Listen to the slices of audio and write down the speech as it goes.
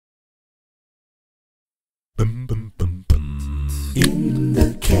in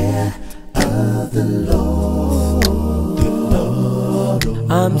the care of the Lord.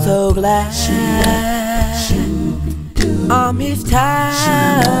 I'm so glad I'm His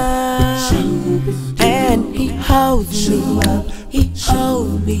child, and He holds me, He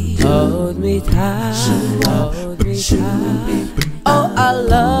holds me tight, holds me tight. Oh, I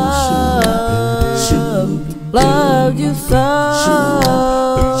love you so.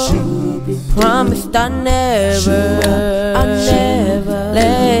 Promised I never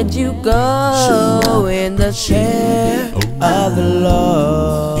let you go in the care of the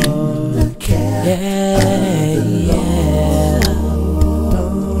Lord. Yeah, yeah.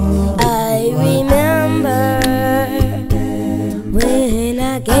 I remember when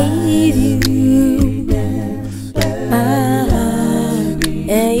I gave you my heart,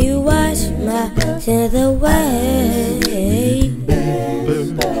 and you washed my sins away.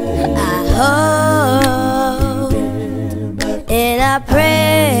 I hope and I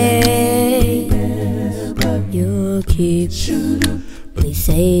pray you'll keep me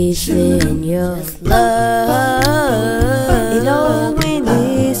safe in your love. You know when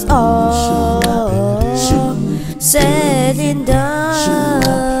it's all said and done,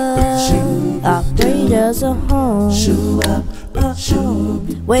 I pray there's a home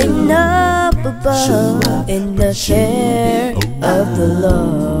waiting up above in the care of the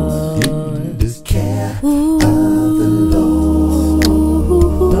Lord. Ooh.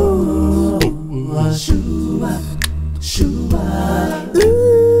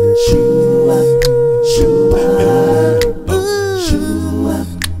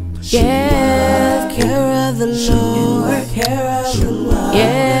 Yeah, care of the Lord, care of the Lord.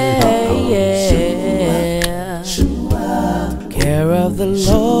 Yeah, yeah. Care of the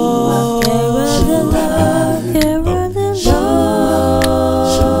Lord, care of the Lord, care of the Lord.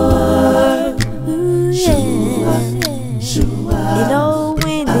 Ooh, yeah. You know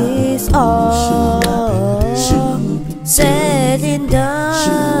when it's all said and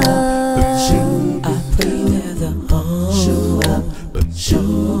done, I pray there's a home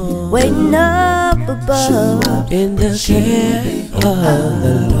waiting up above in the care of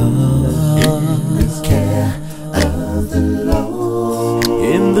the Lord.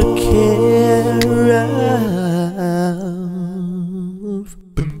 In the care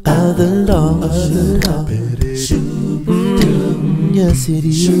of the Lord. Yes, it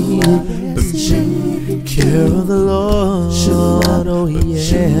is. Care of the Lord. Oh, yeah.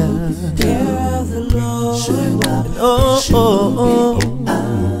 Care of the Lord. Oh, oh,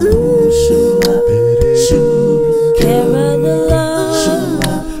 oh.